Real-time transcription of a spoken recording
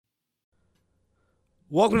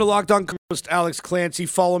Welcome to Locked On host Alex Clancy.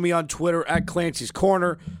 Follow me on Twitter at Clancy's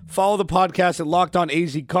Corner. Follow the podcast at Locked On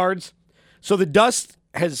AZ Cards. So the dust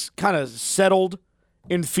has kind of settled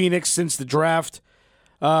in Phoenix since the draft.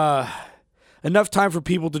 Enough time for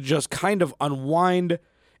people to just kind of unwind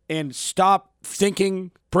and stop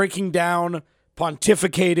thinking, breaking down,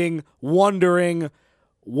 pontificating, wondering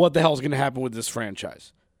what the hell is going to happen with this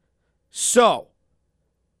franchise. So,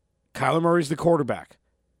 Kyler Murray's the quarterback.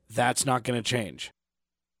 That's not going to change.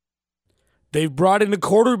 They've brought in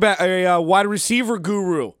a wide receiver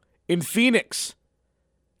guru in Phoenix,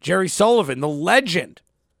 Jerry Sullivan, the legend.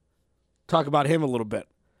 Talk about him a little bit.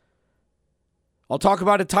 I'll talk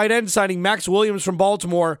about a tight end signing, Max Williams from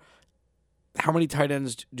Baltimore. How many tight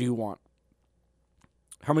ends do you want?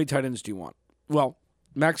 Well,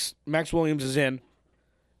 Max Williams is in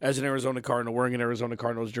as an Arizona Cardinal, wearing an Arizona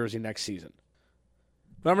Cardinals jersey next season.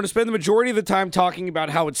 But I'm going to spend the majority of the time talking about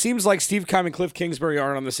how it seems like Steve Keim and Cliff Kingsbury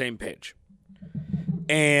aren't on the same page.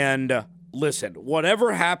 And listen,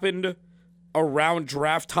 whatever happened around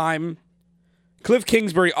draft time, Cliff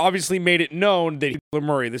Kingsbury obviously made it known that Kyler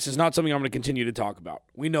Murray, this is not something I'm going to continue to talk about.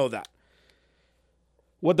 We know that.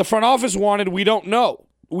 What the front office wanted, we don't know.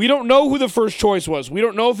 We don't know who the first choice was. We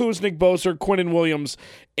don't know if it was Nick Bosa or Quinnen Williams,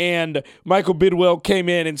 and Michael Bidwell came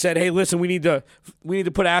in and said, hey, listen, we need to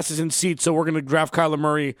put asses in seats, so we're going to draft Kyler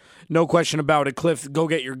Murray. No question about it. Cliff, go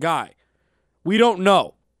get your guy. We don't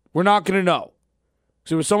know. We're not going to know.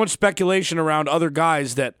 So there was so much speculation around other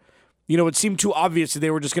guys that, it seemed too obvious that they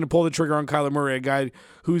were just going to pull the trigger on Kyler Murray, a guy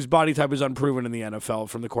whose body type is unproven in the NFL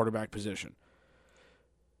from the quarterback position.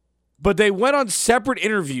 But they went on separate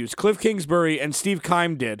interviews, Cliff Kingsbury and Steve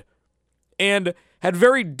Keim did, and had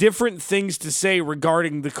very different things to say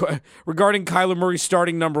regarding Kyler Murray's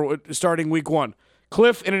starting week one.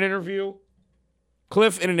 Cliff in an interview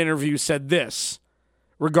said this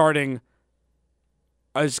regarding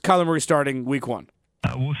is Kyler Murray starting week one.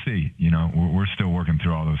 We'll see. We're still working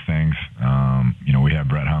through all those things. We have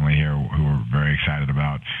Brett Hundley here, who we're very excited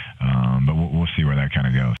about, but we'll see where that kind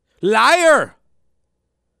of goes. Liar,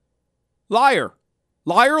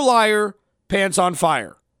 pants on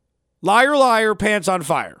fire. Liar, pants on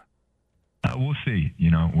fire. We'll see.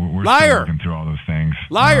 We're Liar. Still working through all those things.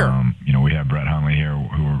 Liar. We have Brett Hundley here,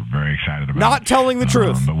 who we're very excited about. Not telling the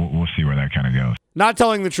truth. But we'll see where that kind of goes. Not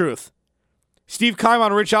telling the truth. Steve Keim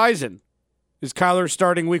on Rich Eisen. Is Kyler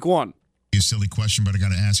starting week one? A silly question, but I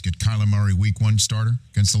got to ask it. Kyler Murray, week one starter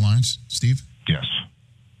against the Lions? Steve? Yes.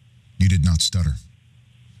 You did not stutter.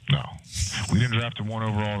 No. We didn't draft him one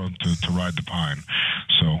overall to ride the pine.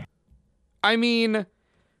 So. I mean,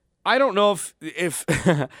 I don't know if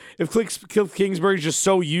Cliff Kingsbury's just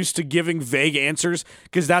so used to giving vague answers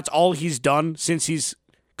because that's all he's done since he's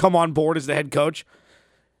come on board as the head coach.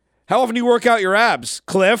 How often do you work out your abs,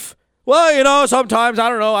 Cliff? Well, sometimes, I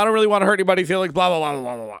don't know. I don't really want to hurt anybody's feelings, blah, blah, blah,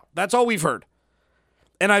 blah, blah, blah. That's all we've heard.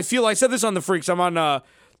 And I said this on The Freaks. I'm on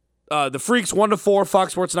The Freaks 1 to 4,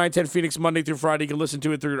 Fox Sports 910 Phoenix, Monday through Friday. You can listen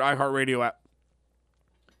to it through your iHeartRadio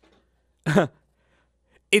app.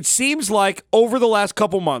 It seems like over the last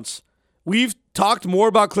couple months, we've talked more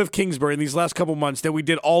about Cliff Kingsbury in these last couple months than we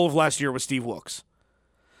did all of last year with Steve Wilks.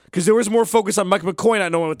 Because there was more focus on Mike McCoy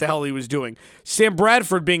not knowing what the hell he was doing. Sam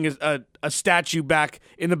Bradford being a statue back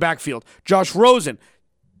in the backfield. Josh Rosen.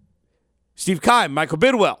 Steve Keim. Michael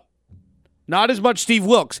Bidwell. Not as much Steve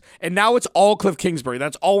Wilks. And now it's all Cliff Kingsbury.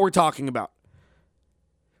 That's all we're talking about.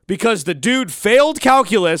 Because the dude failed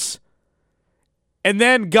calculus and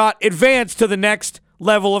then got advanced to the next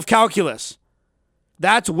level of calculus.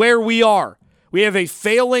 That's where we are. We have a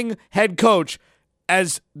failing head coach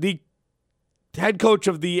as the head coach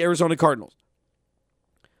of the Arizona Cardinals.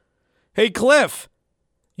 Hey, Cliff,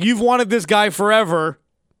 you've wanted this guy forever.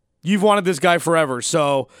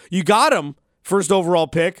 So you got him, first overall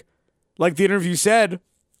pick. Like the interview said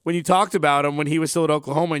when you talked about him when he was still at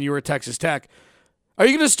Oklahoma and you were at Texas Tech. Are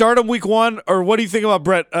you going to start him week one, or what do you think about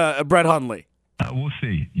Brett Hundley? We'll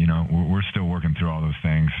see. We're still working through all those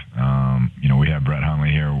things. We have Brett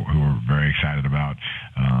Hundley here, who we're very excited about,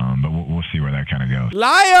 but we'll see where that kind of goes.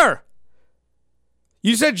 Liar!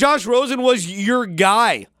 You said Josh Rosen was your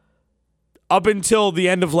guy up until the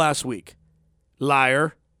end of last week.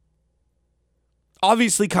 Liar.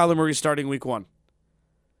 Obviously, Kyler Murray's starting week one.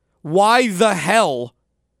 Why the hell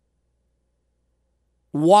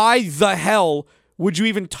would you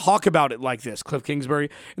even talk about it like this, Cliff Kingsbury?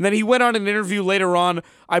 And then he went on an interview later on,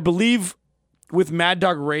 I believe, with Mad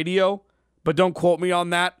Dog Radio, but don't quote me on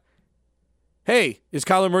that. Hey, is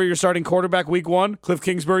Kyler Murray your starting quarterback week one? Cliff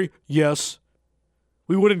Kingsbury, yes.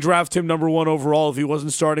 We wouldn't draft him number one overall if he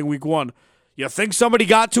wasn't starting week one. You think somebody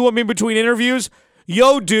got to him in between interviews?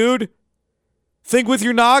 Yo, dude, Think with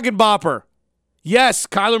your noggin, Bopper. Yes,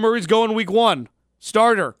 Kyler Murray's going week 1.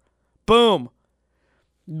 Starter. Boom.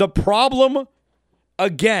 The problem,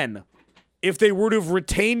 again, if they were to have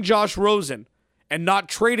retained Josh Rosen and not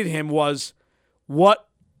traded him was, what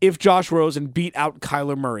if Josh Rosen beat out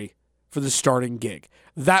Kyler Murray for the starting gig?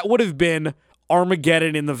 That would have been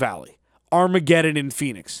Armageddon in the Valley. Armageddon in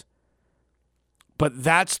Phoenix. But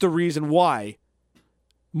that's the reason why,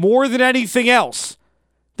 more than anything else,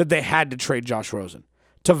 that they had to trade Josh Rosen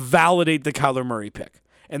to validate the Kyler Murray pick.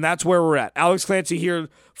 And that's where we're at. Alex Clancy here.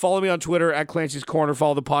 Follow me on Twitter at Clancy's Corner.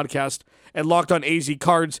 Follow the podcast at Locked On AZ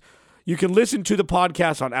Cards. You can listen to the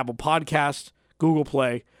podcast on Apple Podcasts, Google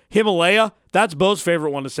Play, Himalaya. That's Bo's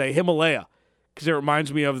favorite one to say, Himalaya, because it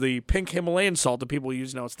reminds me of the pink Himalayan salt that people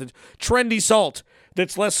use now. It's the trendy salt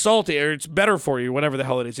that's less salty, or it's better for you, whatever the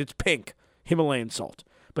hell it is. It's pink Himalayan salt.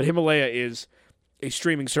 But Himalaya is a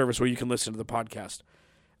streaming service where you can listen to the podcast.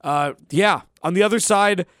 On the other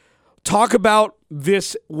side, talk about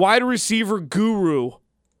this wide receiver guru,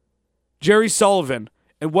 Jerry Sullivan,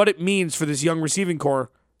 and what it means for this young receiving core.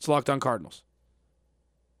 It's Locked On Cardinals.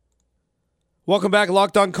 Welcome back,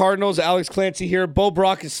 Locked On Cardinals. Alex Clancy here. Bo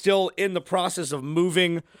Brock is still in the process of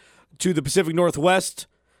moving to the Pacific Northwest.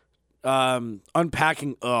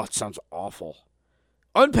 Unpacking. Oh, it sounds awful.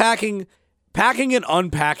 Packing and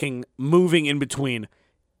unpacking, moving in between,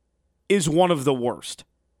 is one of the worst.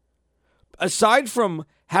 Aside from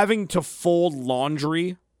having to fold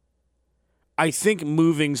laundry, I think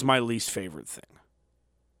moving's my least favorite thing.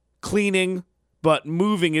 Cleaning, but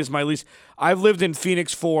moving is my least. I've lived in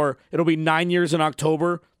Phoenix it'll be 9 years in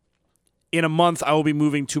October. In a month, I will be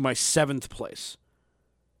moving to my 7th place.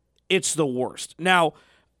 It's the worst. Now,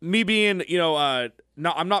 me being,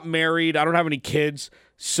 I'm not married. I don't have any kids.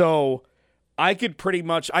 So I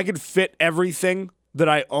could fit everything that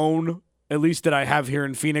I own, at least that I have here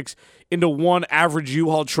in Phoenix, into one average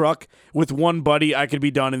U-Haul truck. With one buddy, I could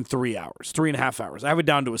be done in 3 hours, 3.5 hours. I have it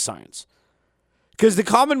down to a science. Because the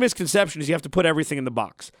common misconception is you have to put everything in a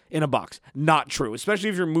box. Not true, especially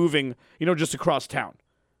if you're moving, just across town.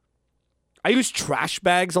 I use trash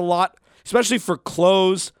bags a lot, especially for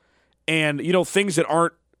clothes and, things that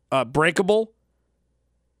aren't breakable,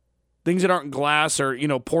 things that aren't glass or,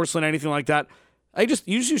 porcelain, anything like that. You just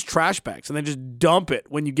use trash bags and then just dump it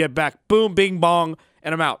when you get back. Boom, bing, bong,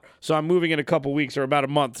 and I'm out. So I'm moving in a couple weeks or about a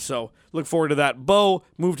month. So look forward to that. Bo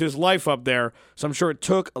moved his life up there, so I'm sure it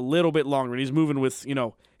took a little bit longer. And he's moving with,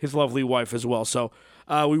 his lovely wife as well. So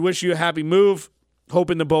we wish you a happy move.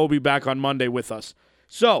 Hoping the Bo will be back on Monday with us.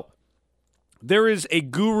 So there is a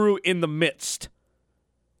guru in the midst.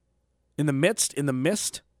 In the midst.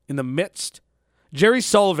 Jerry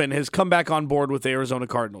Sullivan has come back on board with the Arizona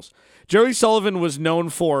Cardinals. Jerry Sullivan was known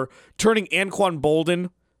for turning Anquan Boldin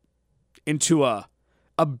into a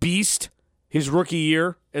beast his rookie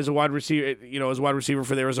year as a wide receiver,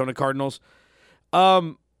 for the Arizona Cardinals.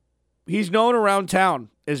 He's known around town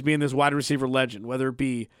as being this wide receiver legend, whether it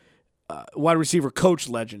be wide receiver coach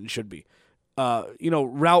legend, it should be.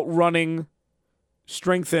 Route running,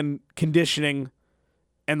 strength and conditioning,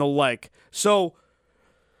 and the like. So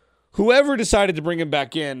whoever decided to bring him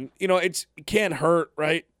back in, it can't hurt,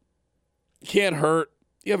 right? It can't hurt.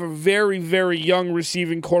 You have a very, very young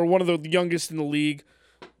receiving core, one of the youngest in the league.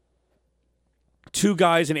 2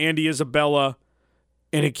 guys in Andy Isabella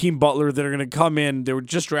and Hakeem Butler that are going to come in. They were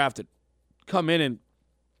just drafted. Come in and,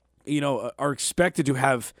 are expected to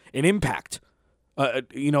have an impact,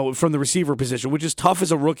 from the receiver position, which is tough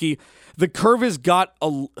as a rookie. The curve has gotten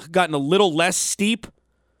a little less steep,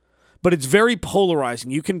 but it's very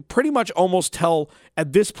polarizing. You can pretty much almost tell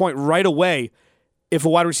at this point right away if a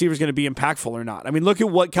wide receiver is going to be impactful or not. I mean, look at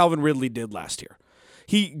what Calvin Ridley did last year.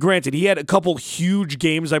 He had a couple huge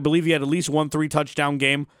games. I believe he had at least 1 3-touchdown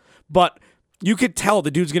game, but you could tell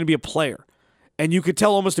the dude's going to be a player. And you could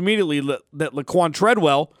tell almost immediately that Laquan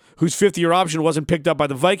Treadwell, whose 5th-year option wasn't picked up by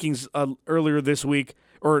the Vikings earlier this week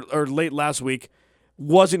or late last week,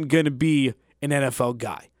 wasn't going to be an NFL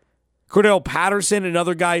guy. Cordell Patterson,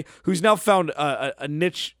 another guy who's now found a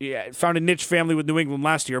niche family with New England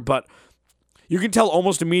last year, but you can tell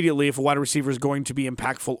almost immediately if a wide receiver is going to be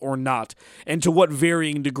impactful or not, and to what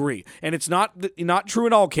varying degree. And it's not true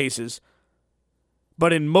in all cases,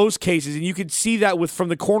 but in most cases, and you can see that from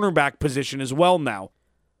the cornerback position as well now.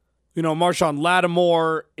 Marshawn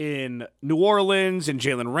Lattimore in New Orleans and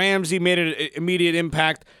Jalen Ramsey made an immediate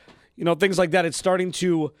impact. Things like that. It's starting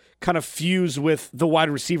to kind of fuse with the wide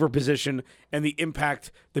receiver position and the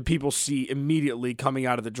impact that people see immediately coming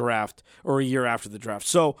out of the draft or a year after the draft.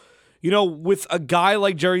 So, with a guy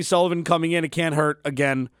like Jerry Sullivan coming in, it can't hurt.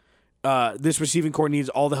 Again, this receiving core needs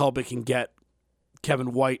all the help it can get.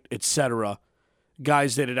 Kevin White, etc.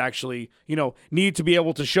 guys that had actually, need to be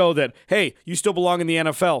able to show that, hey, you still belong in the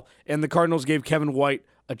NFL. And the Cardinals gave Kevin White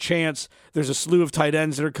a chance. There's a slew of tight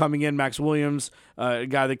ends that are coming in. Max Williams, a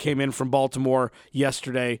guy that came in from Baltimore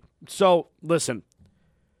yesterday. So, listen,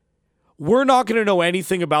 we're not going to know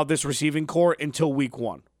anything about this receiving core until week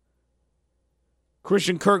 1.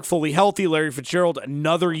 Christian Kirk fully healthy. Larry Fitzgerald,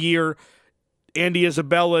 another year. Andy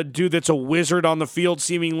Isabella, dude that's a wizard on the field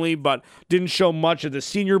seemingly, but didn't show much at the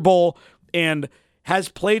Senior Bowl and has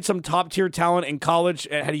played some top-tier talent in college.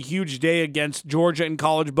 Had a huge day against Georgia in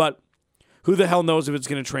college, but who the hell knows if it's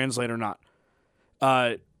going to translate or not.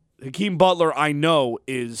 Hakeem Butler, I know,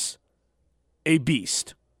 is a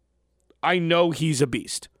beast. I know he's a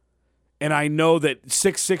beast. And I know that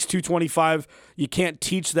 6'6", 225, you can't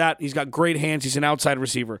teach that. He's got great hands. He's an outside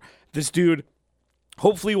receiver. This dude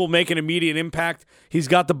hopefully will make an immediate impact. He's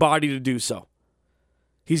got the body to do so.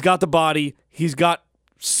 He's got the body. He's got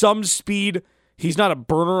some speed. He's not a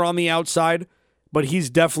burner on the outside, but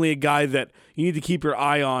he's definitely a guy that you need to keep your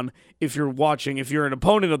eye on if you're watching, if you're an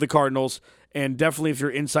opponent of the Cardinals, and definitely if you're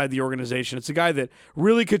inside the organization. It's a guy that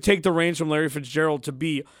really could take the reins from Larry Fitzgerald to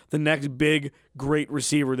be the next big, great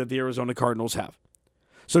receiver that the Arizona Cardinals have.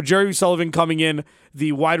 So Jerry Sullivan coming in,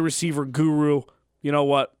 the wide receiver guru. You know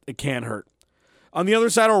what? It can't hurt. On the other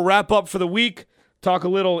side, I'll wrap up for the week, talk a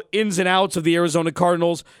little ins and outs of the Arizona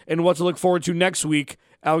Cardinals and what to look forward to next week.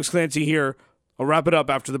 Alex Clancy here. I'll wrap it up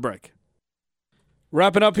after the break.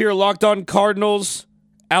 Wrapping up here, Locked On Cardinals.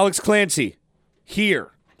 Alex Clancy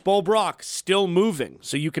here. Bo Brock still moving,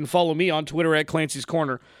 so you can follow me on Twitter at Clancy's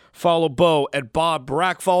Corner. Follow Bo at Bob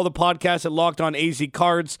Brack. Follow the podcast at Locked On AZ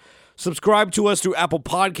Cards. Subscribe to us through Apple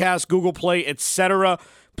Podcasts, Google Play, etc.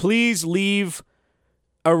 Please leave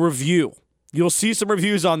a review. You'll see some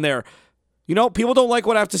reviews on there. People don't like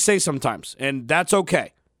what I have to say sometimes, and that's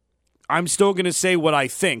okay. I'm still going to say what I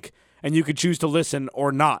think, and you can choose to listen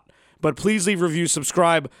or not. But please leave reviews,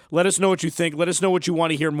 subscribe, let us know what you think, let us know what you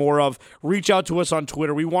want to hear more of. Reach out to us on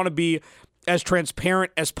Twitter. We want to be as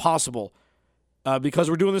transparent as possible because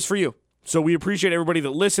we're doing this for you. So we appreciate everybody that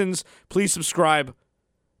listens. Please subscribe.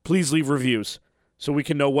 Please leave reviews so we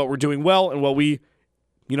can know what we're doing well and what we,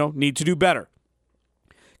 need to do better.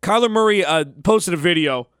 Kyler Murray posted a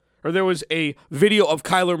video, or there was a video of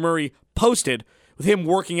Kyler Murray posted with him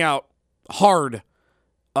working out hard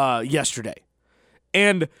yesterday.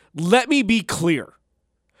 And let me be clear,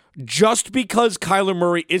 just because Kyler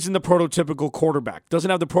Murray isn't the prototypical quarterback, doesn't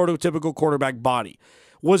have the prototypical quarterback body,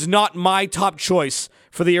 was not my top choice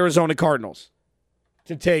for the Arizona Cardinals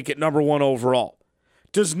to take at number 1 overall,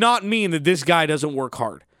 does not mean that this guy doesn't work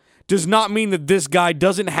hard. Does not mean that this guy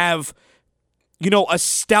doesn't have, a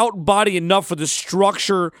stout body enough for the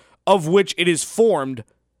structure of which it is formed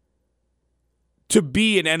to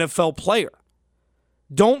be an NFL player.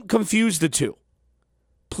 Don't confuse the two.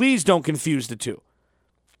 Please don't confuse the two.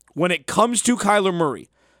 When it comes to Kyler Murray,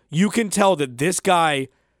 you can tell that this guy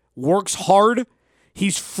works hard,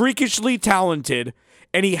 he's freakishly talented,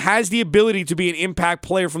 and he has the ability to be an impact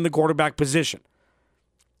player from the quarterback position.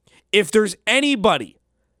 If there's anybody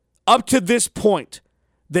up to this point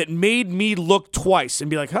that made me look twice and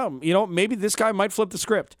be like, maybe this guy might flip the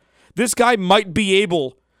script. This guy might be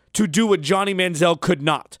able to do what Johnny Manziel could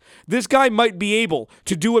not. This guy might be able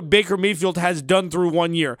to do what Baker Mayfield has done through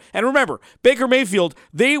 1 year. And remember, Baker Mayfield,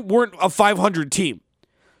 they weren't a 500 team.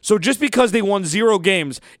 So just because they won 0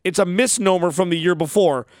 games, it's a misnomer from the year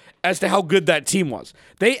before as to how good that team was.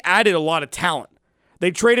 They added a lot of talent.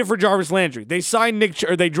 They traded for Jarvis Landry. They signed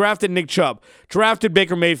they drafted Nick Chubb, drafted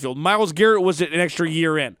Baker Mayfield. Myles Garrett was an extra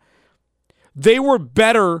year in. They were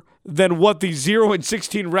better than what the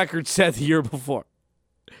 0-16 record said the year before.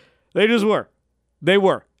 They just were. They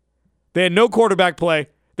were. They had no quarterback play.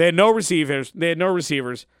 They had no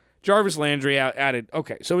receivers. Jarvis Landry added.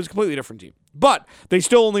 Okay, so it was a completely different team. But they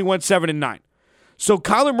still only went 7-9. So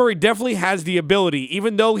Kyler Murray definitely has the ability,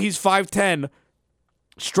 even though he's 5'10",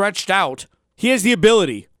 stretched out, he has the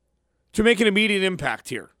ability to make an immediate impact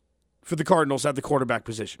here for the Cardinals at the quarterback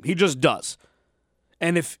position. He just does.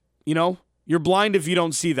 And if, you're blind if you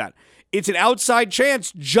don't see that. It's an outside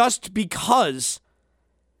chance just because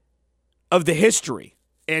of the history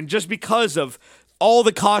and just because of all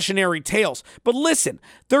the cautionary tales. But listen,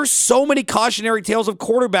 there's so many cautionary tales of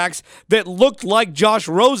quarterbacks that looked like Josh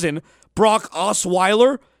Rosen. Brock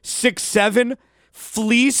Osweiler, 6'7",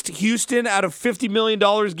 fleeced Houston out of $50 million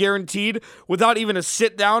guaranteed without even a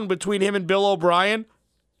sit-down between him and Bill O'Brien.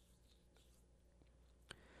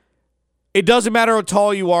 It doesn't matter how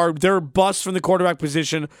tall you are. There are busts from the quarterback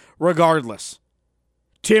position regardless.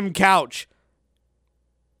 Tim Couch,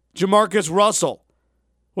 Jamarcus Russell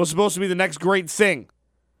was supposed to be the next great thing.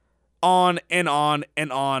 on and on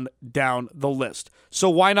and on down the list. So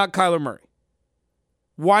why not Kyler Murray?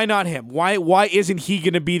 Why not him? Why isn't he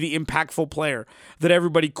going to be the impactful player that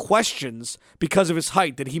everybody questions because of his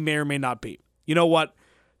height that he may or may not be? You know what?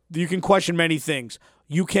 You can question many things.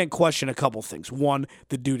 You can't question a couple things. One,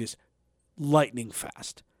 the dude is lightning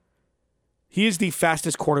fast. He is the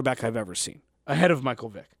fastest quarterback I've ever seen, ahead of Michael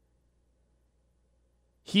Vick.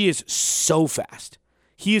 He is so fast.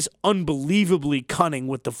 He is unbelievably cunning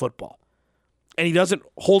with the football. And he doesn't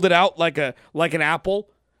hold it out like an apple,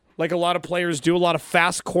 like a lot of players do, a lot of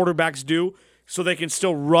fast quarterbacks do, so they can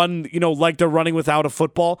still run, like they're running without a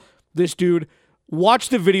football. This dude, watch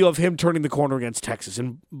the video of him turning the corner against Texas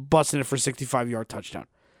and busting it for a 65-yard touchdown.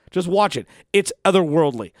 Just watch it. It's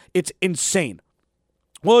otherworldly. It's insane.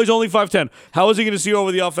 Well, he's only 5'10". How is he going to see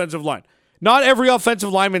over the offensive line? Not every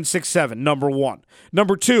offensive lineman 6'7", number one.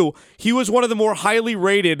 Number two, he was one of the more highly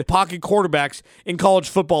rated pocket quarterbacks in college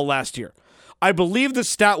football last year. I believe the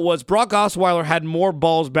stat was Brock Osweiler had more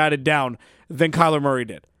balls batted down than Kyler Murray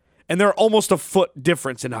did. And they're almost a foot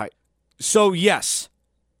difference in height. So yes,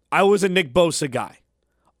 I was a Nick Bosa guy.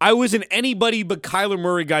 I was an anybody but Kyler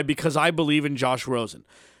Murray guy because I believe in Josh Rosen.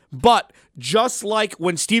 But just like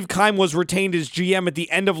when Steve Keim was retained as GM at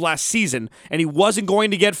the end of last season and he wasn't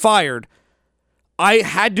going to get fired, I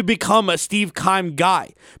had to become a Steve Keim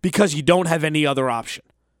guy because you don't have any other option.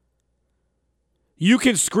 You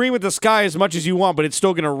can scream at the sky as much as you want, but it's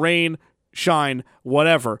still going to rain, shine,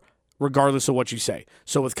 whatever, regardless of what you say.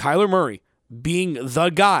 So with Kyler Murray being the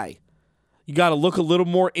guy, you got to look a little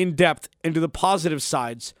more in depth into the positive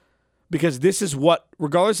sides because this is what,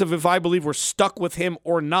 regardless of if I believe we're stuck with him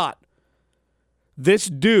or not, this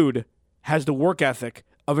dude has the work ethic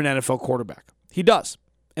of an NFL quarterback. He does.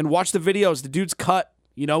 And watch the videos. The dude's cut.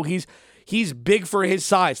 He's big for his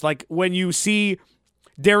size. Like when you see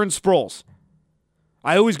Darren Sproles.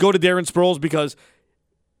 I always go to Darren Sproles because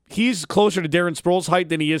he's closer to Darren Sproles' height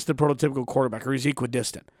than he is to the prototypical quarterback, or he's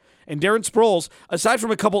equidistant. And Darren Sproles, aside from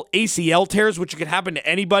a couple ACL tears, which could happen to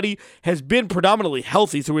anybody, has been predominantly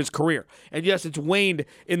healthy through his career. And yes, it's waned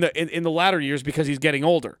in the latter years because he's getting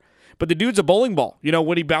older. But the dude's a bowling ball.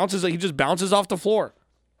 When he bounces, he just bounces off the floor.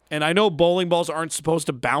 And I know bowling balls aren't supposed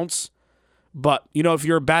to bounce, but, if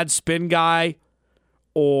you're a bad spin guy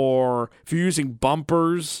or if you're using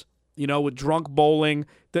bumpers, with drunk bowling,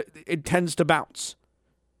 it tends to bounce.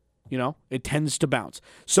 It tends to bounce.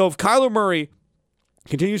 So if Kyler Murray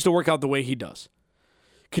continues to work out the way he does,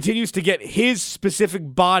 continues to get his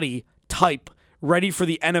specific body type ready for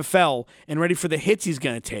the NFL and ready for the hits he's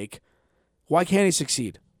going to take, why can't he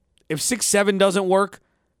succeed? If 6'7" doesn't work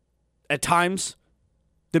at times,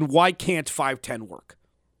 then why can't 5'10" work?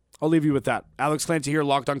 I'll leave you with that. Alex Clancy here,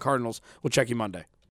 Locked on Cardinals. We'll check you Monday.